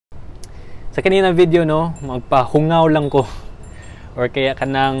Sa kanina video, no, magpahungaw lang ko or kaya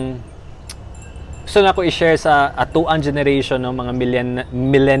kanang gusto na ko i-share sa atuang generation ng mga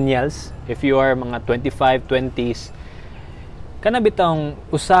millennials. If you are mga 25, 20s, kana bitang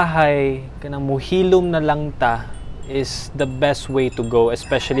usahay, kanang muhilom na lang ta is the best way to go,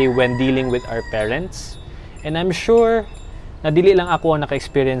 especially when dealing with our parents. And I'm sure na dili lang ako ang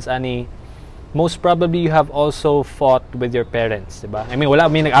naka-experience ani. Most probably you have also fought with your parents, diba? I mean,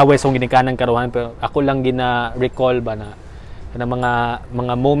 wala may nag-away sa ginikanan karuhan, pero ako lang gina-recall ba na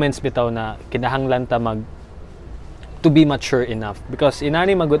mga moments bitaw na kinahanglan ta to be mature enough, because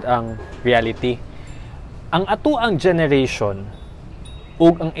inani magud ang reality. Ang atuang generation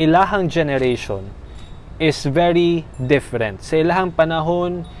ug ang ilahang generation is very different. Sa ilahang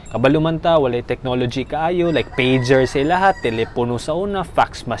panahon, kabaluman ta walay technology kaayo, like pager sa lahat, telepono sa una,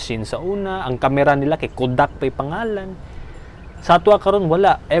 fax machine sa una, ang kamera nila kay Kodak pay pangalan. Sa ato karon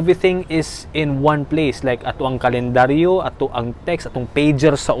wala, everything is in one place, like ato ang kalendaryo, ato ang text, atong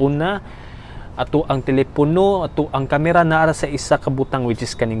pager sa una, ato ang telepono, ato ang kamera naara sa isa ka butang, which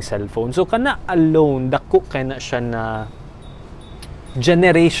is kaning cellphone. So kana alone dako kay na siya na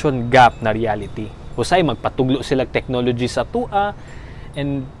generation gap na reality. Usay magpatuglo sila technology sa tua,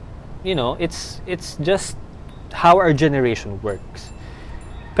 and you know, it's just how our generation works.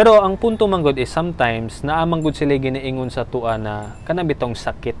 Pero ang punto manggod is sometimes naamanggod sila ginaingon sa tua na kana bitong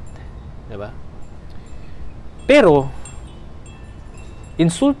sakit, di ba? Pero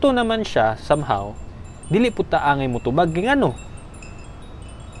insulto naman siya somehow, dili puta angay mutubag ngano.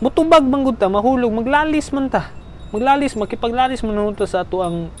 Mutubag manggod ta, mahulog, maglalis man ta. Makipaglalis man ta sa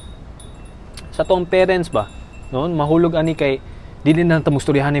tuang parents ba. Noon mahulog ani kay dili na ta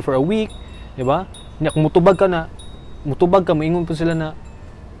mustoryahan for a week, di ba? Nya kung mutubag ka moingon po sila na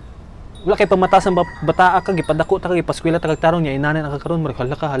wala kay pamatasan bataa ka, gipadako ta ka, gipaskwela ta kag tarong nya inanan nakakaron,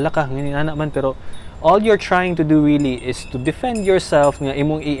 halaka ngani ana man, pero all you're trying to do really is to defend yourself nga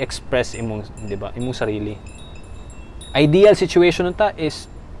imong i-express imong, di ba, imong sarili. Ideal situation nata is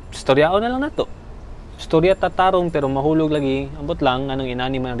storyao na lang nato. Storya ta tarong pero mahulog lagi, ambot lang anong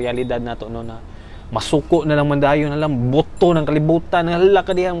inani man realidad nato no, na masuko na lang mandayon na lang boto ng kalibutan,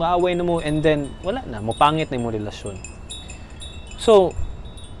 halaka diha nga away na mo, and then wala na, mapangit na imong relasyon. So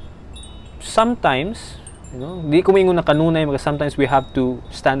sometimes, you know, di ko maingon na kanunay, because sometimes we have to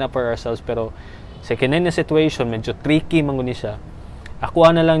stand up for ourselves, pero sa kinay na situation medyo tricky man guni siya. Ako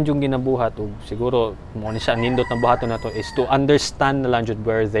na lang yung ginabuhat, o siguro mo ni siya nindot na buhaton na to, is to understand na lang jud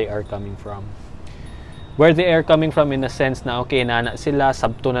where they are coming from. Where they are coming from in a sense na okay, nana sila,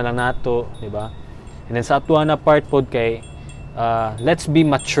 sabto na lang nato, di ba? And then sa atuan na part pod kay let's be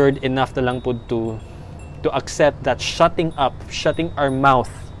matured enough na lang pod to accept that shutting our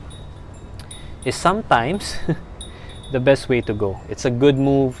mouth is sometimes the best way to go. It's a good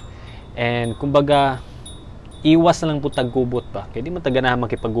move, and kumbaga iwas na lang po taggubot pa, kaya di man taganahan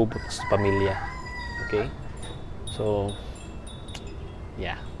makipagubot sa pamilya. Okay, so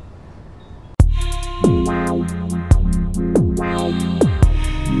yeah.